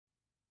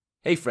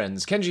Hey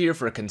friends, Kenji here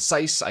for a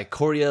concise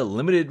Ikoria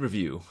limited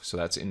review, so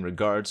that's in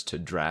regards to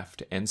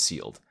draft and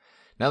sealed.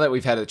 Now that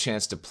we've had a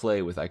chance to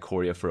play with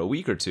Ikoria for a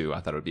week or two, I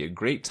thought it would be a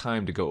great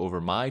time to go over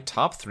my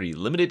top 3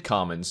 limited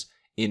commons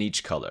in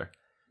each color.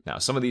 Now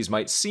some of these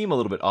might seem a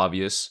little bit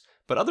obvious,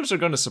 but others are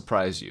going to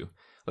surprise you.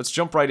 Let's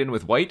jump right in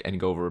with white and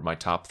go over my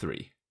top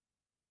 3.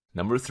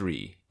 Number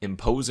 3,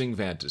 Imposing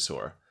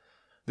Vantasaur.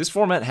 This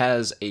format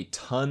has a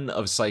ton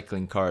of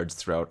cycling cards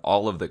throughout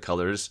all of the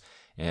colors,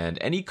 and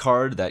any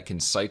card that can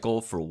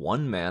cycle for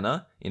 1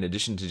 mana, in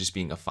addition to just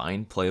being a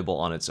fine playable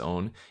on its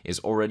own, is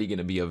already going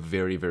to be a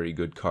very, very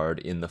good card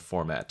in the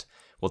format.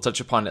 We'll touch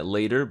upon it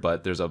later,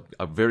 but there's a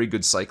very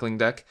good cycling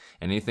deck,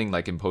 and anything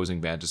like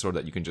Imposing Vantasaur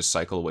that you can just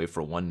cycle away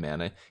for 1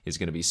 mana is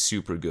going to be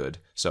super good.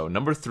 So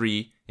number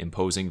 3,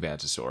 Imposing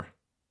Vantasaur.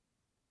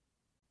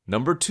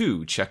 Number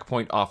 2,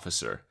 Checkpoint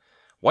Officer.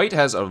 White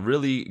has a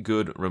really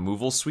good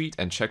removal suite,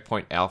 and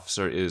Checkpoint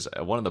Officer is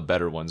one of the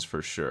better ones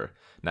for sure.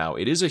 Now,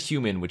 it is a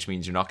human, which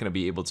means you're not going to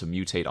be able to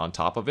mutate on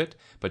top of it,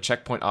 but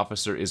Checkpoint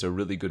Officer is a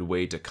really good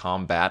way to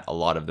combat a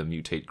lot of the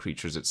mutate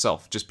creatures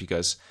itself, just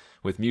because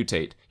with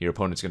mutate, your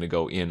opponent's going to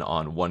go in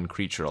on one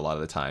creature a lot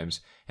of the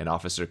times, and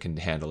Officer can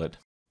handle it.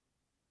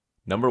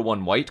 Number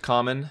 1 white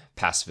common,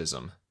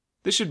 Pacifism.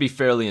 This should be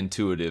fairly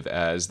intuitive,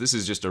 as this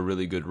is just a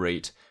really good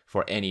rate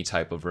for any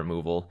type of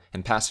removal,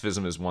 and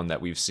Pacifism is one that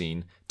we've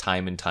seen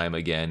time and time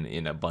again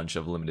in a bunch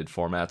of limited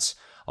formats.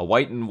 A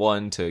white and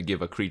 1 to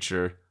give a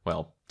creature,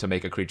 well, to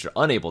make a creature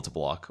unable to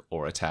block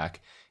or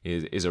attack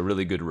is a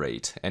really good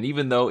rate. And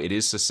even though it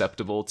is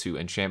susceptible to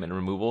enchantment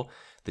removal,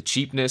 the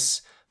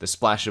cheapness, the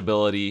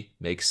splashability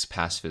makes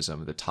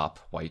Pacifism the top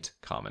white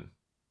common.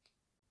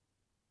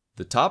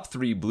 The top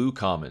 3 blue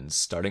commons,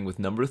 starting with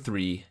number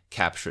 3,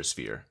 Capture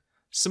Sphere.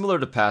 Similar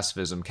to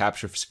Pacifism,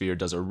 Capture Sphere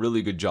does a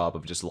really good job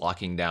of just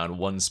locking down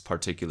one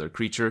particular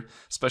creature,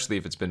 especially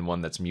if it's been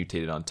one that's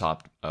mutated on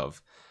top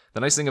of. The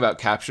nice thing about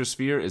Capture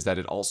Sphere is that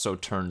it also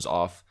turns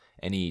off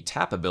any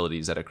tap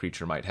abilities that a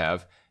creature might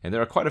have, and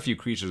there are quite a few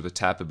creatures with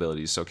tap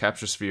abilities, so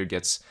Capture Sphere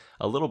gets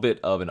a little bit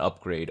of an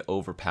upgrade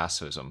over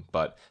Pacifism,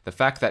 but the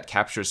fact that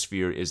Capture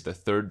Sphere is the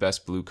 3rd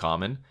best blue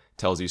common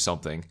tells you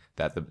something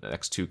that the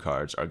next 2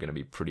 cards are going to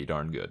be pretty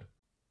darn good.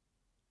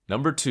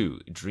 Number 2,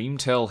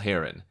 Dreamtail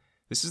Heron.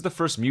 This is the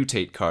first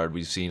mutate card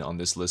we've seen on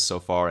this list so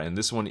far, and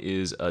this one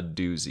is a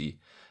doozy.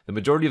 The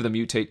majority of the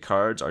mutate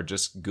cards are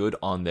just good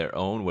on their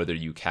own, whether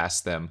you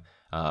cast them,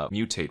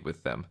 mutate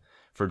with them.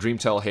 For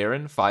Dreamtail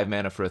Heron, 5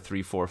 mana for a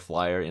 3/4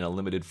 flyer in a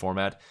limited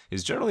format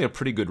is generally a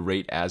pretty good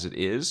rate as it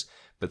is,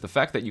 but the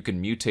fact that you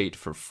can mutate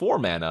for 4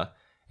 mana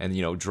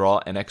and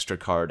draw an extra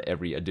card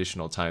every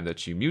additional time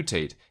that you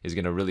mutate is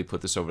going to really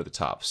put this over the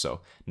top.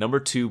 So number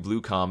 2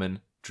 blue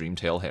common,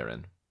 Dreamtail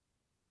Heron.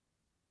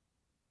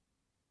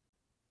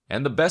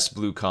 And the best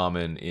blue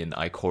common in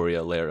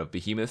Ikoria Lair of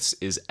Behemoths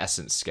is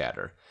Essence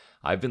Scatter.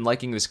 I've been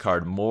liking this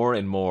card more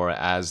and more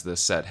as the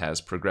set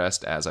has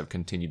progressed, as I've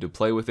continued to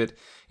play with it.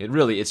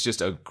 It's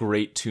just a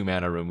great 2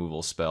 mana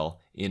removal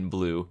spell in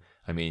blue.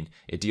 I mean,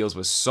 it deals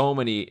with so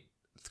many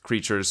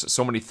creatures,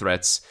 so many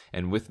threats,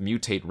 and with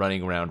mutate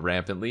running around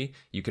rampantly,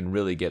 you can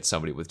really get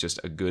somebody with just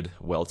a good,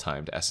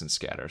 well-timed Essence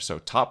Scatter. So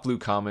top blue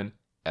common,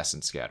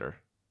 Essence Scatter.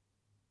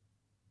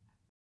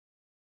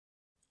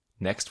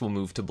 Next we'll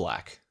move to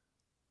black.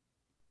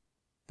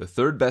 The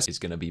 3rd best is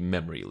going to be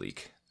Memory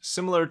Leak.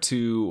 Similar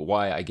to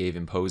why I gave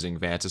Imposing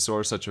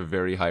Vantasaur such a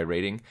very high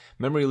rating,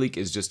 Memory Leak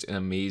is just an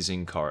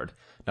amazing card.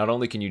 Not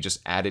only can you just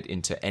add it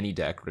into any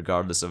deck,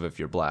 regardless of if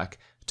you're black,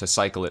 to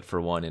cycle it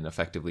for 1 and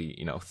effectively,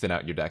 thin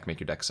out your deck,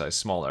 make your deck size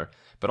smaller,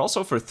 but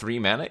also for 3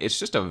 mana, it's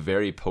just a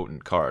very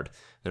potent card.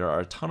 There are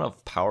a ton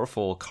of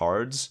powerful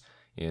cards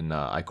in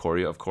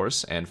Ikoria, of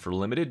course, and for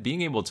limited,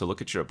 being able to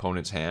look at your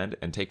opponent's hand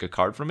and take a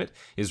card from it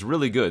is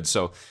really good.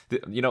 So,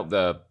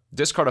 the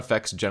discard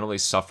effects generally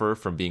suffer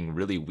from being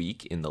really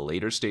weak in the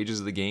later stages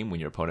of the game when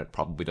your opponent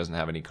probably doesn't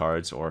have any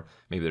cards, or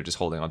maybe they're just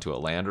holding onto a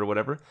land or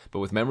whatever. But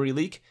with Memory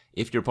Leak,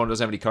 if your opponent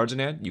doesn't have any cards in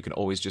hand, you can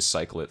always just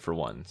cycle it for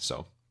 1.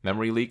 So,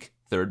 Memory Leak,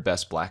 3rd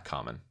best black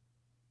common.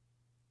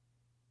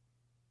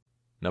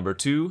 Number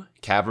 2,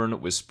 Cavern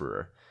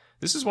Whisperer.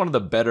 This is one of the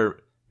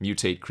better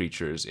mutate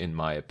creatures in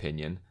my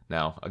opinion.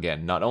 Now,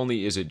 again, not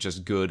only is it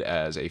just good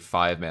as a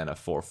 5 mana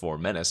 4/4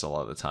 menace a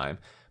lot of the time,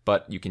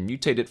 but you can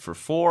mutate it for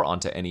 4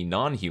 onto any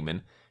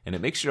non-human, and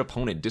it makes your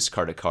opponent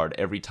discard a card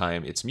every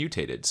time it's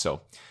mutated.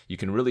 So you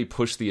can really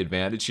push the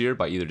advantage here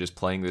by either just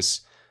playing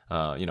this,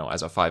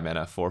 as a 5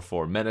 mana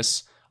 4/4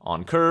 menace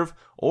on curve,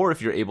 or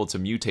if you're able to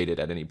mutate it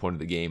at any point of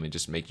the game and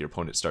just make your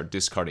opponent start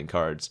discarding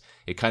cards,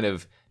 it kind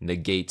of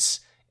negates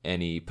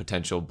any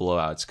potential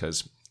blowouts,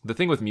 because the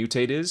thing with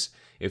mutate is,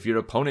 if your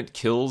opponent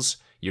kills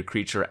your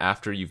creature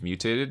after you've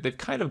mutated, they've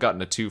kind of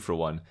gotten a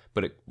 2-for-1,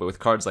 but with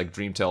cards like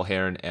Dreamtail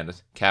Heron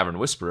and Cavern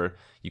Whisperer,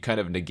 you kind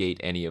of negate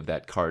any of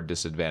that card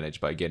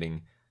disadvantage by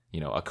getting,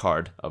 a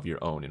card of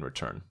your own in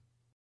return.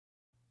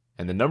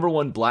 And the number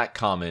 1 black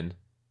common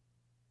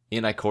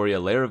in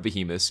Ikoria Lair of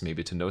Behemoths,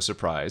 maybe to no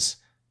surprise,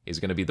 is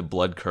going to be the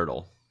Blood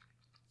Curdle.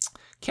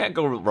 can't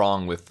go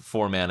wrong with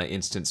 4 mana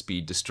instant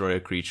speed destroy a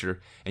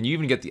creature, and you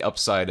even get the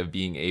upside of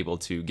being able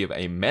to give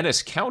a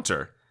menace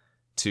counter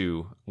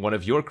to one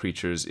of your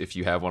creatures if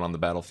you have one on the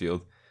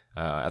battlefield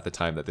at the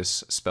time that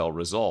this spell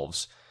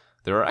resolves.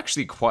 There are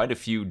actually quite a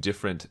few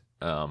different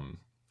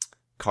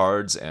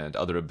cards and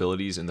other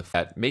abilities in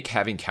that make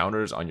having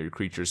counters on your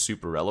creatures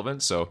super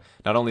relevant. So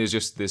not only is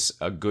just this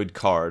a good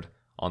card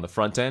on the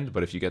front end,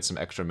 but if you get some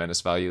extra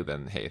menace value,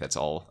 then hey, that's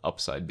all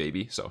upside,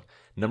 baby. So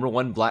number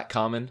 1 black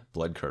common,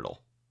 Blood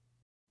Curdle.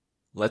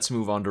 Let's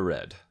move on to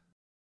red.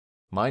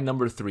 My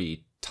number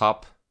 3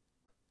 top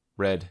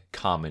red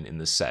common in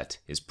the set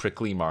is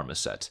Prickly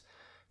Marmoset.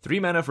 3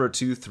 mana for a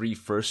 2/3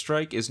 first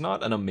strike is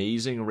not an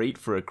amazing rate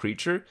for a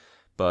creature,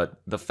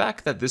 but the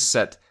fact that this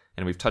set,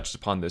 and we've touched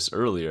upon this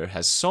earlier,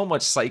 has so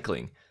much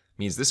cycling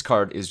means this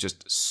card is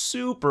just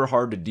super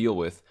hard to deal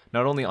with,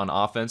 not only on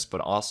offense,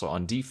 but also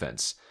on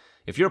defense.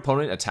 If your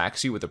opponent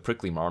attacks you with a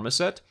Prickly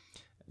Marmoset,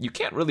 you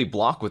can't really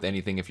block with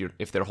anything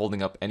if they're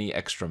holding up any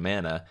extra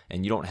mana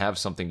and you don't have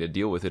something to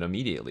deal with it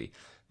immediately.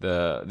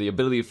 The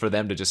ability for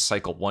them to just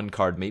cycle 1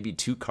 card, maybe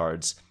 2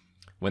 cards,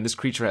 when this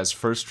creature has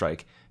first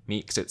strike,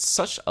 makes it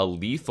such a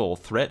lethal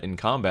threat in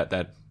combat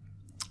that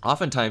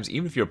oftentimes,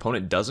 even if your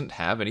opponent doesn't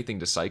have anything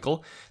to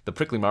cycle, the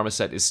Prickly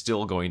Marmoset is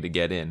still going to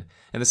get in.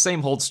 And the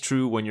same holds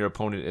true when your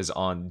opponent is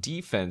on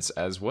defense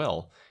as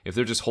well. If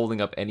they're just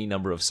holding up any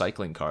number of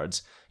cycling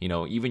cards,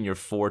 even your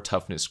 4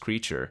 toughness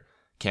creature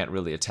can't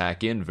really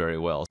attack in very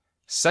well.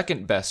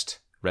 Second best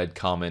red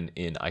common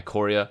in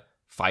Ikoria,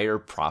 Fire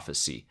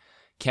Prophecy.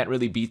 Can't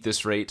really beat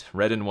this rate.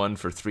 Red and 1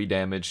 for 3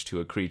 damage to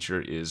a creature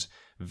is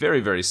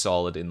very, very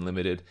solid in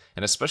limited,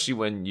 and especially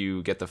when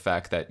you get the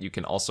fact that you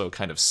can also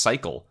kind of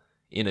cycle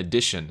in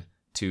addition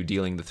to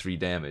dealing the 3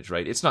 damage,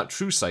 right? It's not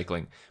true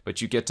cycling,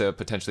 but you get to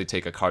potentially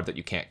take a card that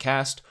you can't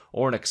cast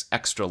or an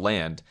extra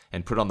land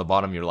and put it on the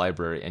bottom of your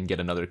library and get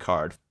another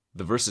card.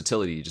 The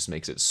versatility just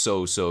makes it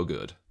so, so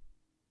good.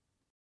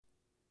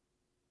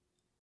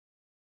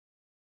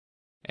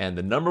 And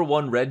the number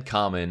 1 red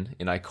common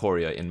in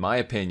Ikoria, in my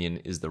opinion,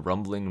 is the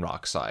Rumbling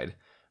Rockslide.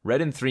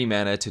 Red and 3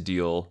 mana to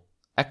deal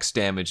X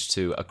damage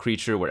to a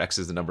creature, where X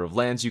is the number of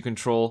lands you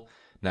control.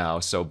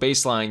 Now, so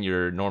baseline,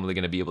 you're normally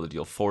going to be able to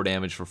deal 4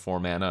 damage for 4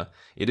 mana.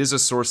 It is a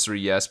sorcery,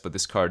 yes, but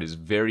this card is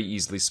very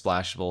easily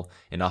splashable,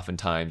 and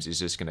oftentimes is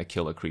just going to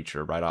kill a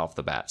creature right off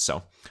the bat.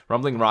 So,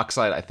 Rumbling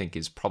Rockslide, I think,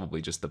 is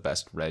probably just the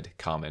best red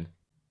common.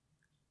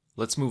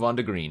 Let's move on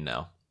to green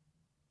now.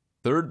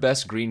 Third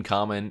best green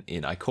common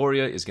in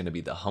Ikoria is going to be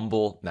the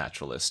Humble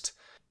Naturalist.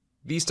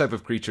 These type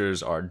of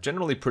creatures are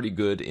generally pretty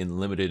good in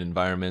limited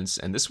environments,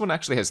 and this one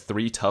actually has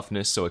 3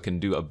 toughness, so it can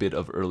do a bit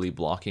of early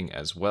blocking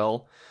as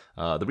well.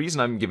 The reason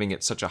I'm giving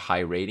it such a high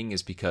rating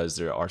is because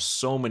there are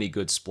so many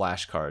good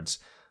splash cards.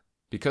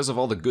 Because of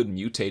all the good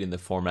mutate in the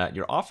format,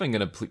 you're often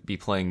going to be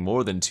playing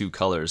more than 2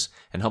 colors,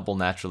 and Humble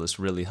Naturalist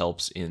really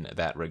helps in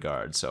that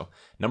regard. So,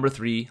 number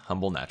 3,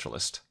 Humble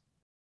Naturalist.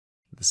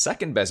 The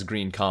second best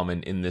green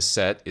common in this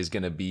set is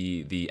going to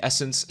be the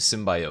Essence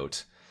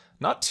Symbiote.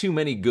 Not too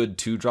many good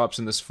 2-drops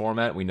in this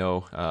format. We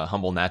know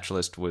Humble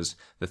Naturalist was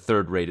the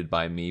 3rd rated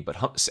by me, but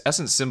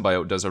Essence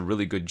Symbiote does a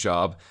really good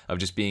job of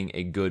just being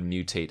a good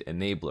mutate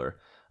enabler.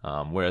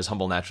 Whereas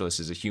Humble Naturalist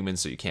is a human,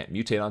 so you can't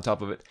mutate on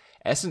top of it.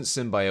 Essence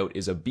Symbiote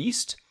is a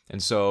beast,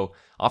 and so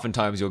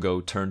oftentimes you'll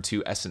go turn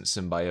 2 Essence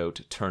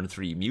Symbiote, turn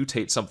 3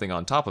 mutate something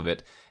on top of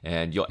it,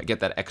 and you'll get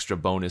that extra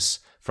bonus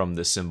from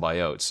the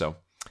Symbiote. So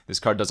this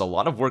card does a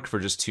lot of work for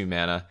just 2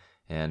 mana,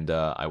 and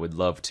I would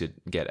love to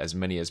get as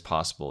many as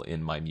possible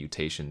in my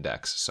mutation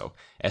decks. So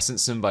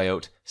Essence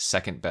Symbiote,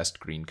 second best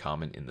green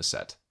common in the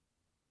set.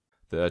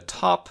 The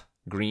top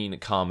green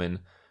common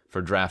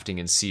for drafting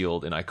and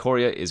sealed in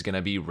Ikoria is going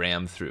to be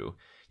Ram Through.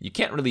 You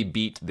can't really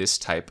beat this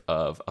type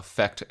of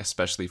effect,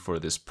 especially for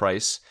this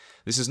price.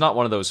 This is not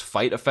one of those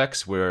fight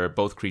effects where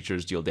both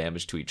creatures deal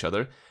damage to each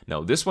other.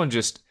 No, this one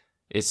just,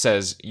 it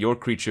says your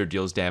creature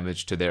deals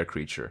damage to their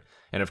creature.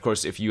 And of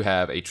course, if you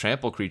have a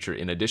trample creature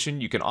in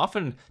addition, you can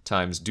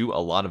oftentimes do a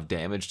lot of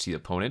damage to the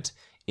opponent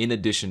in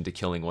addition to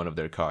killing one of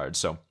their cards.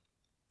 So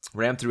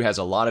Ram Through has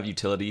a lot of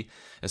utility,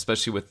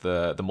 especially with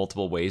the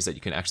multiple ways that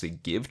you can actually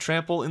give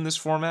trample in this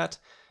format.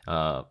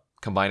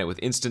 Combine it with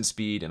instant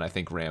speed, and I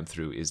think Ram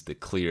Through is the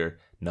clear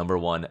number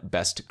 1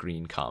 best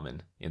green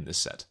common in this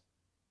set.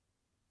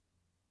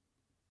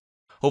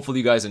 Hopefully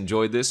you guys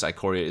enjoyed this.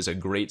 Ikoria is a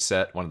great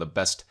set, one of the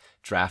best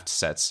draft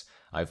sets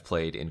I've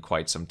played in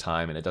quite some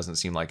time, and it doesn't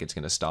seem like it's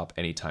going to stop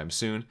anytime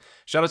soon.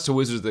 Shoutouts to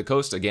Wizards of the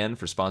Coast again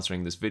for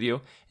sponsoring this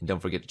video, and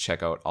don't forget to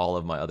check out all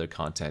of my other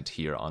content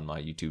here on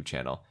my YouTube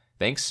channel.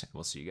 Thanks, and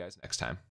we'll see you guys next time.